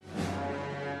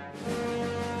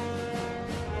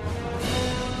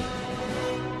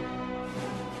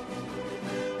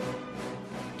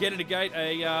Get It a Gate,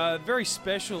 a very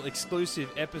special,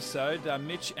 exclusive episode.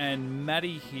 Mitch and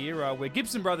Maddie here. We're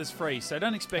Gibson Brothers free, so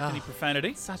don't expect any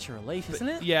profanity. Such a relief, isn't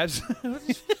it? Yeah,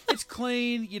 it's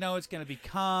clean. You know, it's going to be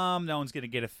calm. No one's going to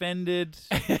get offended.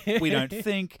 We don't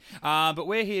think. But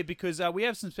we're here because we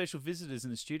have some special visitors in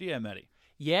the studio, Maddie.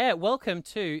 Yeah, welcome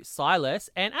to Silas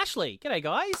and Ashley. G'day,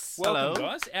 guys. Welcome,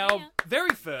 guys. Our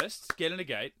very first Get In a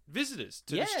Gate visitors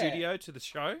to the studio, to the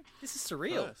show. This is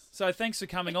surreal. So thanks for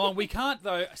coming along. We can't,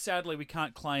 though, sadly, we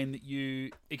can't claim that you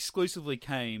exclusively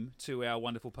came to our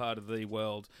wonderful part of the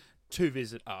world to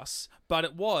visit us.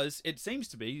 But it seems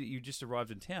to be that you just arrived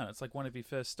in town. It's like one of your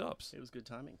first stops. It was good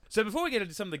timing. So before we get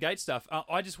into some of the gate stuff,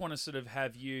 I just want to sort of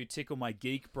have you tickle my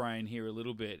geek brain here a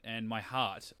little bit and my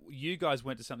heart. You guys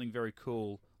went to something very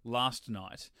cool last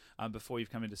night before you've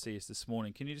come in to see us this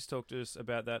morning. Can you just talk to us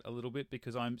about that a little bit?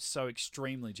 Because I'm so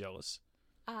extremely jealous.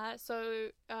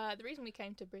 The reason we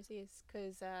came to Brizzy is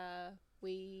because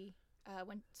we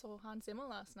went and saw Hans Zimmer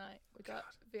last night. We got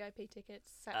VIP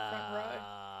tickets, sat front row,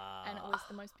 and it was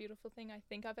the most beautiful thing I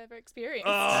think I've ever experienced.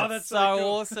 Oh, That's so cool.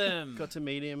 Awesome. Got to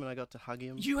meet him and I got to hug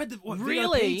him. You had the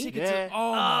Really? VIP tickets? Yeah.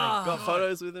 Oh my Got God.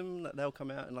 photos with him. They'll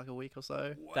come out in like a week or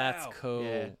so. Wow. That's cool.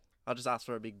 Yeah. I just asked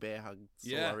for a big bear hug.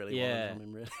 That's all I really wanted from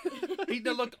him, really.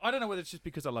 Look, I don't know whether it's just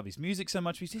because I love his music so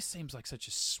much. He just seems like such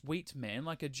a sweet man,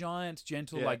 like a giant,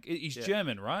 gentle, like he's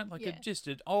German, right? Like just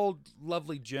an old,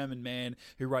 lovely German man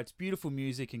who writes beautiful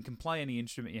music and can play any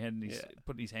instrument he had in his,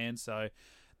 put in his hands. So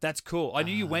that's cool. I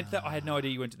knew you went there. I had no idea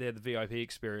you went to there, the VIP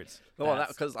experience. Well,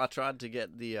 because I tried to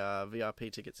get the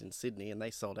VIP tickets in Sydney and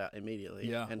they sold out immediately.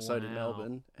 Yeah. And so did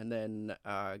Melbourne. And then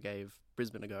gave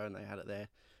Brisbane a go and they had it there.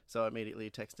 So I immediately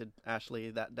texted Ashley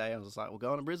that day. I was like, we're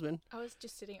going to Brisbane. I was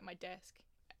just sitting at my desk,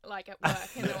 like at work,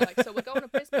 and they were like, so we're going to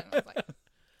Brisbane. I was like,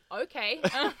 okay.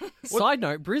 Side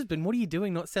note, Brisbane, what are you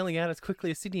doing not selling out as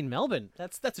quickly as Sydney and Melbourne?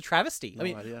 That's a travesty. No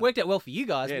idea. Worked out well for you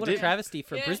guys. Yeah, What it a did. travesty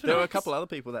for Yeah. Brisbane. There were a couple other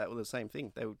people that were the same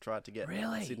thing. They tried to get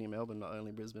Really? Sydney and Melbourne, not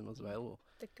only Brisbane was available.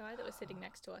 The guy that was sitting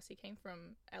next to us, he came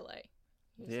from LA.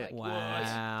 He was Yeah. like,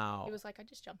 Wow. He was like, I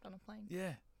just jumped on a plane.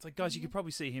 Yeah. It's like, guys, you could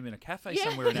probably see him in a cafe Yeah.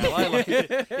 somewhere in LA like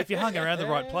if you hung around the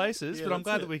right places. Yeah, but I'm that's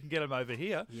glad it. that we can get him over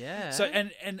here. Yeah. So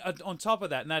and on top of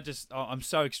that, and that just I'm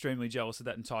so extremely jealous of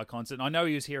that entire concert. And I know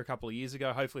he was here a couple of years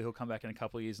ago. Hopefully he'll come back in a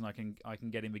couple of years and I can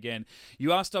get him again.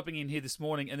 You are stopping in here this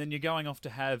morning, and then you're going off to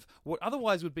have what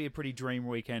otherwise would be a pretty dream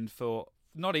weekend for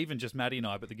not even just Maddie and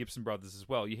I, but the Gibson brothers as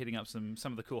well. You're hitting up some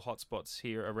of the cool hot spots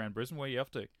here around Brisbane. Where are you off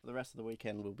to? The rest of the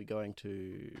weekend we'll be going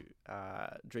to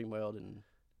Dreamworld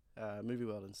and Movie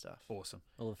World and stuff. Awesome.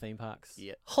 All the theme parks.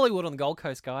 Yeah. Hollywood on the Gold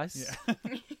Coast, guys. Yeah.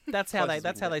 That's how Closest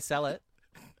we can they get. sell it.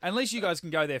 At least you guys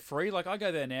can go there free. Like I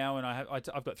go there now, and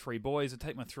I've got 3 boys. I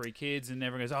take my 3 kids, and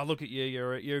everyone goes, "Oh, look at you!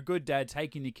 You're a good dad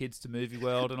taking your kids to Movie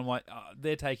World." And I'm like,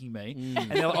 "They're taking me." And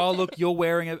they're like, "Oh, look, you're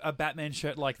wearing a Batman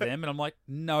shirt like them," and I'm like,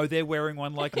 "No, they're wearing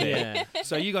one like me." Yeah.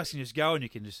 So you guys can just go and you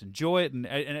can just enjoy it, and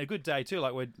a good day too.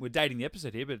 Like we're dating the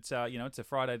episode here, but it's it's a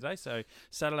Friday today, so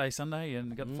Saturday, Sunday, and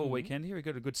we've got the full weekend here. We've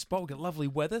got a good spot. We've got lovely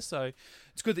weather, so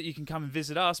it's good that you can come and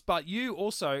visit us. But you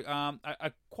also are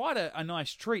quite a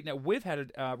nice treat. Now we've had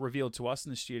it revealed to us in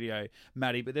the studio,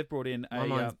 Maddie, but they've brought in My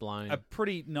mind's blown. a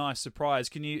pretty nice surprise.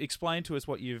 Can you explain to us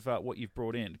what you've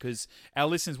brought in? Because our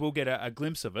listeners will get a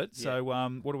glimpse of it. So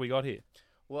what do we got here?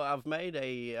 Well, I've made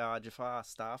a Jafar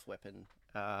staff weapon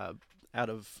out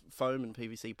of foam and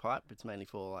PVC pipe. It's mainly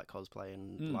for like cosplay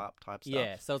and LARP type stuff.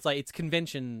 Yeah. So it's like it's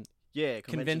convention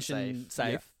convention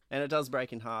safe. Yeah. And it does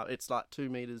break in half. It's like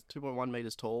 2.1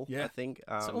 meters tall, Yeah. I think.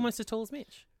 So almost as tall as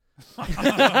Mitch.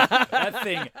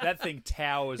 that thing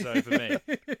towers over me.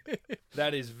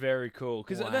 That is very cool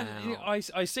because Wow.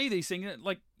 I see these things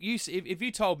like if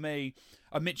you told me,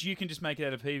 Mitch, you can just make it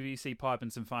out of PVC pipe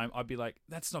and some foam, I'd be like,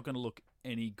 that's not going to look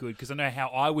any good because I know how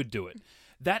I would do it.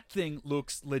 That thing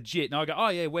looks legit. And I go, oh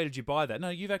yeah, where did you buy that? No,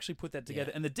 you've actually put that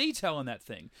together. Yeah. And the detail on that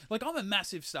thing, like I'm a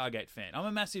massive Stargate fan. I'm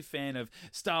a massive fan of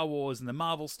Star Wars and the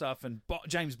Marvel stuff and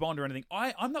James Bond or anything.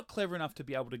 I'm not clever enough to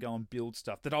be able to go and build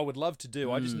stuff that I would love to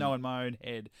do. I just know in my own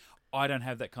head, I don't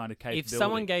have that kind of capability. If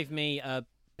someone gave me a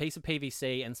piece of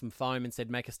PVC and some foam and said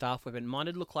make a staff weapon,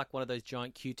 mine'd look like one of those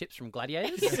giant Q-tips from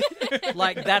Gladiators.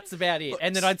 Like that's about it.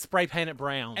 And then I'd spray paint it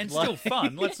brown. And Like- still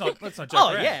fun. Let's not joke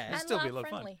Oh, around. yeah. It'll And still be a lot of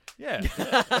friendly. fun.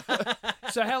 Yeah.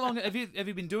 So how long have you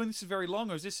been doing this very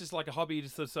long, or is this just like a hobby you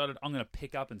just decided I'm going to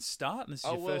pick up and start, and this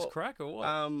is your first crack, or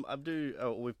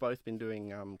what? We've both been doing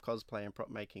cosplay and prop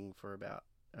making for about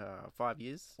 5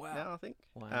 years now, I think.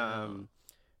 Wow.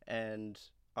 And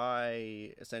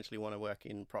I essentially want to work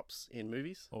in props in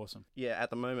movies. Awesome. Yeah, at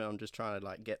the moment I'm just trying to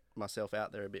like get myself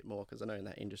out there a bit more because I know in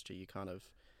that industry you kind of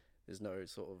there's no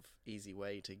sort of easy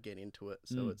way to get into it.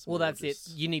 So it's Well, more that's just,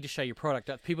 it. You need to show your product.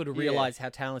 People to realize how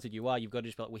talented you are, you've got to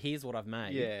just be like, well, here's what I've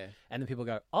made. Yeah. And then people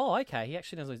go, oh, okay, he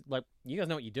actually knows, like, you guys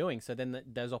know what you're doing. So then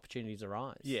those opportunities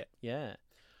arise. Yeah. Yeah.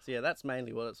 So yeah, that's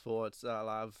mainly what it's for. It's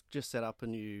I've just set up a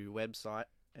new website,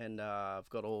 and I've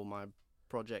got all my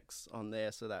projects on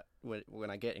there, so that when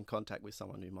I get in contact with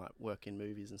someone who might work in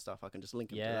movies and stuff, I can just link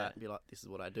them to that and be like, "This is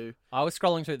what I do." I was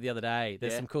scrolling through it the other day.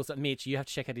 There's Yeah. some cool stuff. Mitch, you have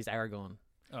to check out his Aragon.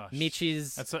 Oh, Mitch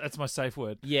is... That's my safe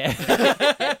word. Yeah.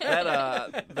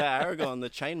 That the Aragon, the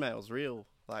chainmail's real.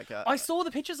 Like I saw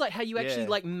the pictures, like how you actually Yeah.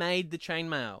 like made the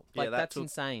chainmail. Yeah, Like that that's took-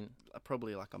 insane.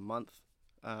 probably like a month,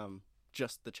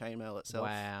 just the chainmail itself.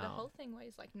 Wow. The whole thing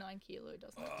weighs like 9 kilo,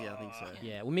 doesn't it? Yeah, I think so.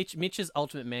 Yeah. Well, Mitch's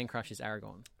ultimate man crush is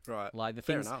Aragon. Right. Like the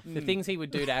Fair things, enough. the things he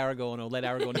would do to Aragon or let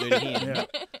Aragon do to him. Yeah.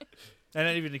 And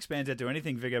it even expands out to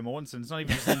anything Viggo Mortensen. It's not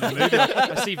even just in the movie.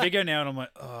 I see Viggo now and I'm like,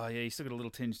 oh yeah, he's still got a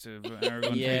little tinge to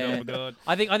Aragorn. Yeah. Oh my god.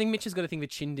 I think Mitch has got a thing with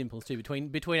chin dimples too.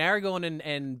 Between Aragon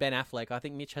and Ben Affleck, I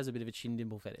think Mitch has a bit of a chin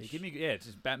dimple fetish. Give me, it's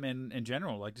just Batman in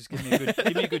general. Like, just give me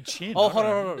a good chin. Oh, I hold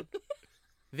don't on, know. hold on.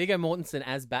 Viggo Mortensen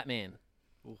as Batman.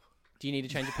 Ooh. Do you need to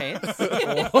change your pants?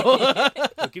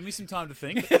 Look, give me some time to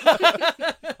think.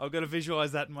 I've got to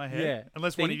visualize that in my head. Yeah.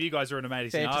 Unless one Think, of you guys are an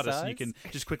amazing artist and you fantasize.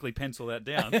 can just quickly pencil that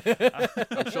down.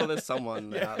 I'm sure there's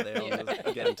someone out there on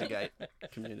the Getting to Gate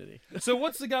community. So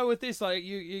what's the go with this? Like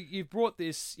you've brought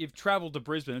this, you've travelled to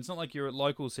Brisbane. It's not like you're at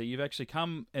locals here. You've actually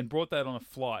come and brought that on a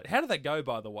flight. How did that go,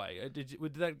 by the way? Did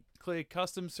that clear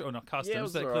customs or not customs? Yeah, it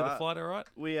was did that clear the alright. flight all right?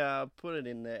 We put it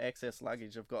in the excess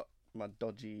luggage. I've got my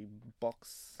dodgy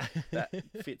box that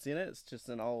fits in it. It's just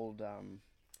an old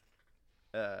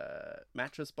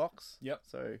mattress box. Yep.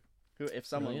 So if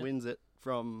someone Brilliant. wins it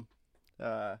from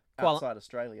Koala- outside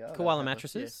Australia, they'll Koala have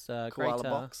mattresses. Yeah. Great. Koala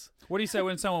box. What do you say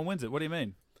when someone wins it? What do you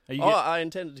mean? Are you, I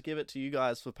intended to give it to you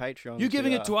guys for Patreon. you're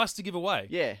giving it to us to give away?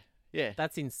 Yeah, yeah.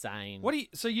 That's insane. What do you?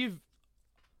 So you've.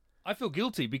 I feel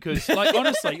guilty because, like,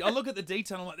 honestly, I look at the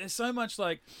detail. I'm like, there's so much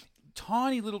like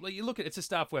tiny little. Like, you look at it's a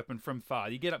staff weapon from far.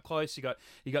 You get up close. You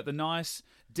got the nice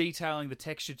detailing, the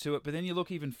texture to it. But then you look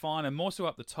even finer, more so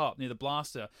up the top near the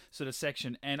blaster sort of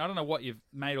section. And I don't know what you've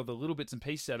made all the little bits and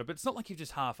pieces out of. But it's not like you've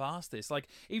just half-assed this. Like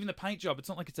even the paint job, it's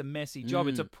not like it's a messy job.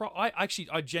 It's a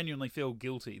I genuinely feel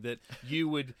guilty that you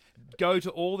would go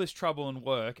to all this trouble and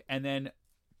work and then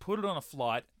put it on a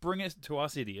flight, bring it to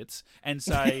us idiots, and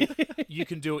say you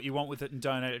can do what you want with it and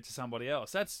donate it to somebody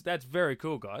else. That's very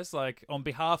cool, guys. Like on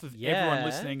behalf of everyone Yeah.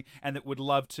 listening and that would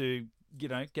love to,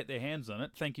 get their hands on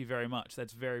it. Thank you very much.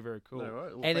 That's very, very cool. No,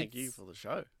 right. Well, And thank you it's- for the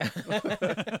show.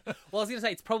 Well, I was going to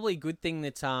say it's probably a good thing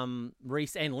that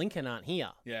Reese and Lincoln aren't here.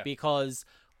 Yeah. Because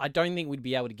I don't think we'd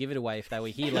be able to give it away if they were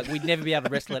here. Like we'd never be able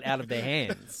to wrestle it out of their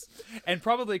hands. And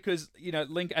probably because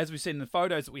Link, as we've seen in the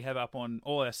photos that we have up on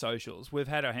all our socials, we've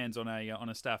had our hands on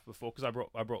a staff before. Because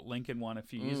I brought Lincoln one a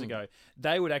few years ago.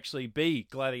 They would actually be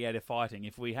gladiator fighting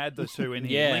if we had the two in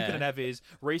here. Yeah. Lincoln would have his,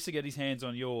 Reese would get his hands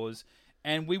on yours.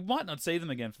 And we might not see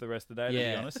them again for the rest of the day, to be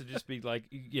Yeah. honest. It'd just be like,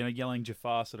 yelling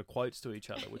Jafar sort of quotes to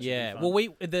each other, which Yeah. would be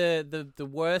fun. Well, the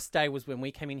worst day was when we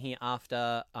came in here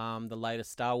after the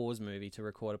latest Star Wars movie to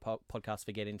record a podcast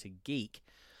for Get Into Geek.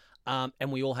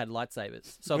 And we all had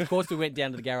lightsabers. So, of course, we went down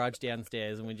to the garage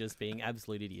downstairs and we're just being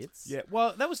absolute idiots. Yeah,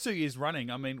 well, that was 2 years running.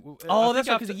 I mean, Oh, that's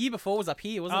right, because the year before was up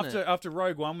here, wasn't it? after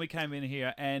Rogue One, we came in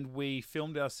here and we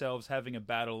filmed ourselves having a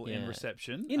battle in Yeah.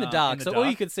 reception In the dark. So all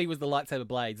you could see was the lightsaber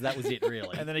blades. That was it,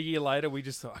 really. And then a year later, we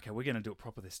just thought, okay, we're going to do it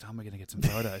proper this time. We're going to get some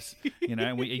photos,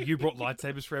 And you brought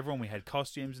lightsabers for everyone. We had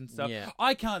costumes and stuff. Yeah.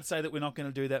 I can't say that we're not going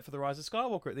to do that for the Rise of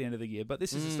Skywalker at the end of the year, but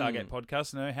this is a Stargate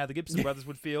podcast. I know how the Gibson brothers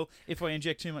would feel if I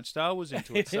inject too much Star Wars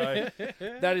into it. So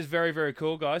that is very, very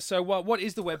cool, guys. So what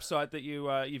is the website that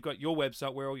you've got your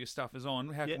website where all your stuff is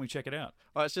on? How can we check it out?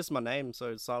 Oh, it's just my name,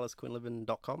 so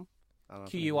silasquinlivan.com.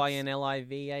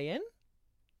 QUINLIVAN?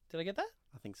 Did I get that?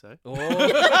 I think so. Oh.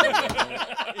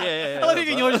 Yeah. I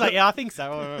think you're just like, yeah, I think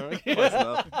so. Close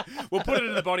enough. We'll put it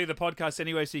in the body of the podcast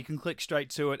anyway, so you can click straight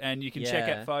to it and you can check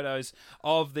Yeah. out photos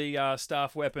of the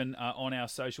staff weapon on our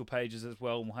social pages as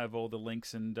well. We'll have all the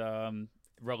links and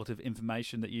relative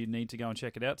information that you need to go and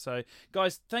check it out. So,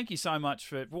 guys, thank you so much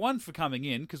for coming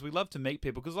in, because we love to meet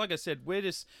people. Because, like I said,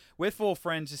 we're four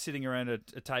friends just sitting around a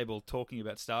table talking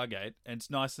about Stargate, and it's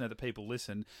nice to know that people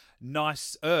listen.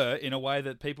 Nicer in a way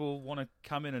that people want to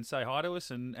come in and say hi to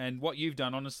us, and what you've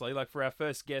done, honestly, like for our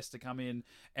first guest to come in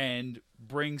and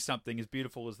bring something as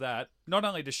beautiful as that, not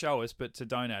only to show us but to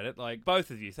donate it. Like,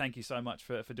 both of you, thank you so much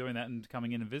for doing that and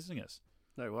coming in and visiting us.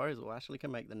 No worries. We'll actually can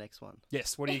make the next one.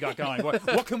 Yes, what do you got going?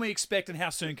 What can we expect, and how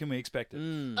soon can we expect it?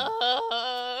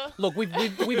 Oh, Look, we've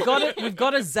got it. We've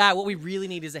got a Zap. What we really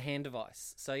need is a hand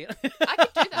device. So yeah. I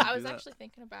could do that. I was that. actually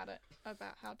thinking about it,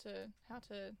 about how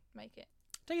to make it.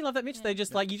 Don't you love that, Mitch? They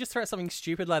just like you just throw out something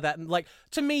stupid like that, and like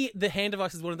to me, the hand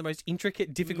device is one of the most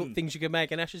intricate, difficult things you can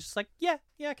make. And Ash is just like, yeah,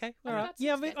 okay, all right, got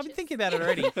yeah. some I've been sketches. thinking about it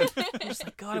already. I'm just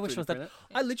like, God, I wish I was that. 3D print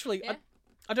I literally, Yeah.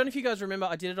 I don't know if you guys remember,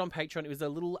 I did it on Patreon. It was a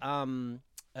little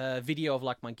video of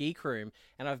like my geek room,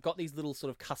 and I've got these little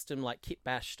sort of custom like kit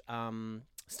bashed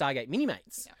Stargate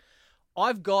mini-mates.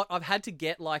 Yeah. I've had to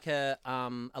get like a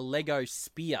Lego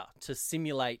spear to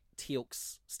simulate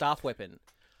Teal'c's staff weapon.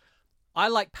 I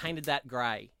like painted that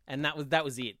grey, and that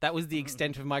was it. That was the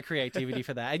extent of my creativity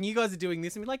for that. And you guys are doing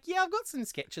this and be like, yeah, I've got some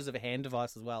sketches of a hand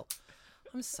device as well.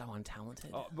 I'm so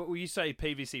untalented. Oh, but when you say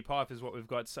PVC pipe is what we've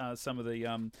got some of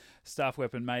the staff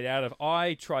weapon made out of.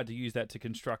 I tried to use that to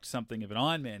construct something of an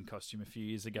Iron Man costume a few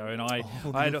years ago, and I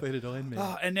had Iron Man.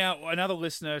 Oh, and now another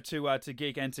listener to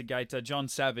Geek and to Gate, John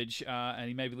Savage, and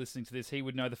he may be listening to this. He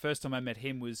would know the first time I met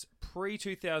him was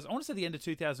pre-2000. I want to say the end of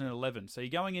 2011. So you're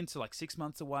going into like 6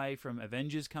 months away from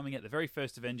Avengers coming out, the very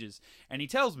first Avengers, and he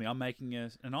tells me I'm making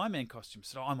an Iron Man costume,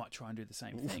 so I might try and do the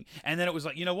same thing. And then it was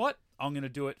like, you know what? I'm going to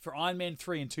do it for Iron Man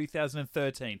 3 in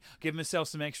 2013. Give myself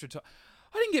some extra time.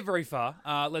 I didn't get very far,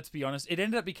 let's be honest. It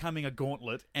ended up becoming a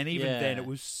gauntlet, and even then it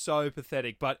was so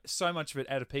pathetic, but so much of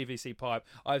it out of PVC pipe.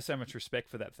 I have so much respect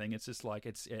for that thing. It's just like,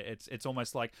 it's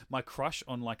almost like my crush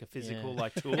on like a physical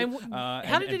like tool. And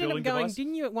how did it end up going? Device.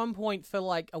 Didn't you at one point for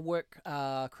like a work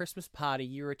Christmas party,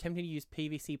 you were attempting to use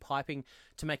PVC piping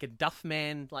to make a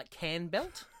Duffman like can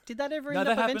belt? Did that ever end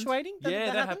up eventuating?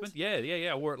 That happened.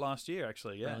 Yeah. I wore it last year,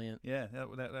 actually. Yeah, Brilliant. Yeah,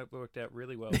 that worked out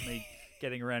really well. Me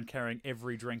getting around carrying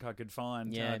every drink I could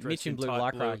find. Yeah, dressed Mitch in blue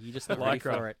tight lycra. You're just not ready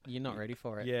for it. You're not ready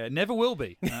for it. Yeah, never will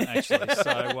be, actually.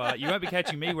 So you won't be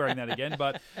catching me wearing that again.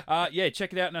 But yeah,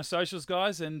 check it out in our socials,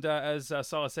 guys. And as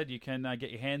Silas said, you can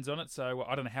get your hands on it. So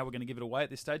I don't know how we're going to give it away at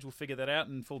this stage. We'll figure that out,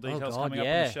 and full details coming up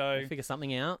on the show. We'll figure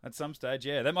something out. At some stage,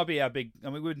 yeah. That might be our big... I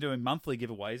mean, we've been doing monthly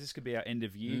giveaways. This could be our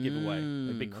end-of-year giveaway.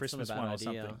 A big that's Christmas not a bad one or idea.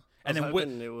 something. And And then then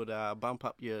hoping it would bump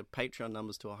up your Patreon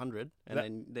numbers to 100,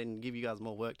 and then give you guys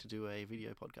more work to do a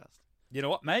video podcast. you know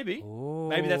what? Maybe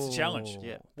that's a challenge.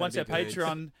 Yeah. Once our That'd be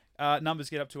good. Patreon numbers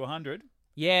get up to 100,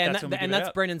 Yeah, That's when we give it that's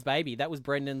out. Brendan's baby. That was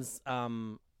Brendan's.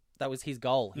 That was his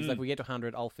goal. He's like, we get to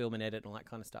 100, I'll film and edit and all that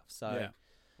kind of stuff. So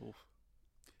yeah.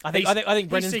 I think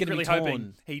Brendan's he's going to be secretly torn.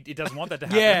 hoping he doesn't want that to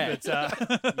happen.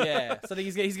 Yeah. But, Yeah, so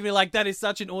he's going to be like, that is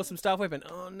such an awesome staff weapon.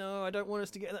 Oh no, I don't want us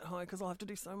to get that high because I'll have to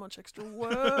do so much extra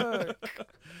work.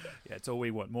 yeah, it's all we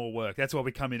want, more work. That's why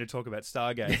we come in to talk about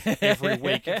Stargate every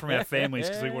week from our families,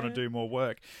 because we want to do more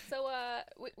work. So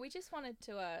we just wanted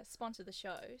to sponsor the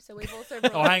show. So we've also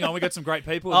brought Oh, hang on, we got some great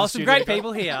people. in Oh, the some studio. great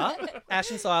people here. Ash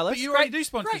and Silas. But you already do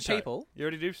sponsor great the show. people. You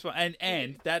already do sponsor,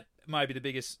 and that might be the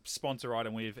biggest sponsor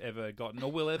item we've ever gotten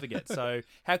or will ever get. So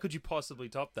how could you possibly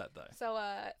top that, though? So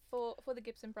for the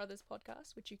Gibson Brothers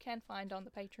podcast, which you can find on the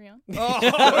Patreon, Oh,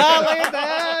 look at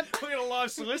that! Look at a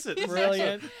live solicit. This is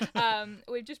Brilliant.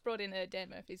 we've just brought in a Dan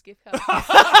Murphy's gift card.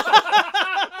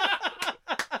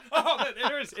 Oh,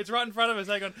 there it is. It's right in front of us.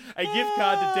 Hang on. A gift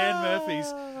card to Dan Murphy's.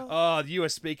 Oh, you are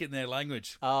speaking their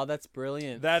language. Oh, that's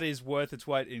brilliant. That is worth its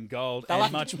weight in gold. They'll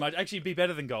And have much. Actually, it'd be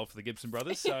better than gold for the Gibson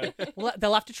brothers. So Well,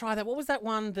 they'll have to try that. What was that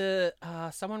one? The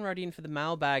someone wrote in for the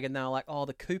mailbag, and they were like, "Oh,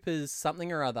 the Cooper's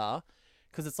something or other,"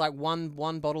 because it's like one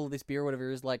bottle of this beer or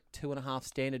whatever is like 2.5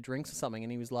 standard drinks or something.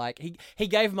 And he was like, he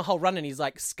gave him a whole run, and he's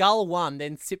like, "Scull one,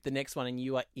 then sip the next one, and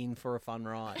you are in for a fun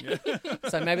ride."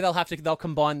 So maybe they'll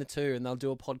combine the two, and they'll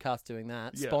do a podcast doing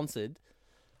that, Yeah. sponsored.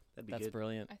 That'd be That's good.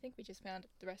 brilliant. I think we just found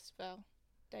the rest of our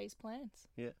day's plans.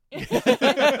 Yeah.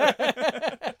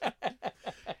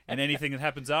 and anything that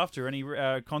happens after, any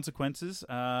consequences,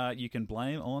 you can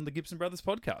blame on the Gibson Brothers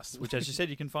podcast, which, as you said,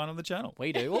 you can find on the channel.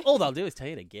 We do. All they'll do is tell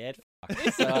you to get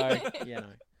fucked. So, you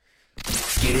know.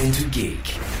 Get into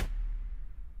geek.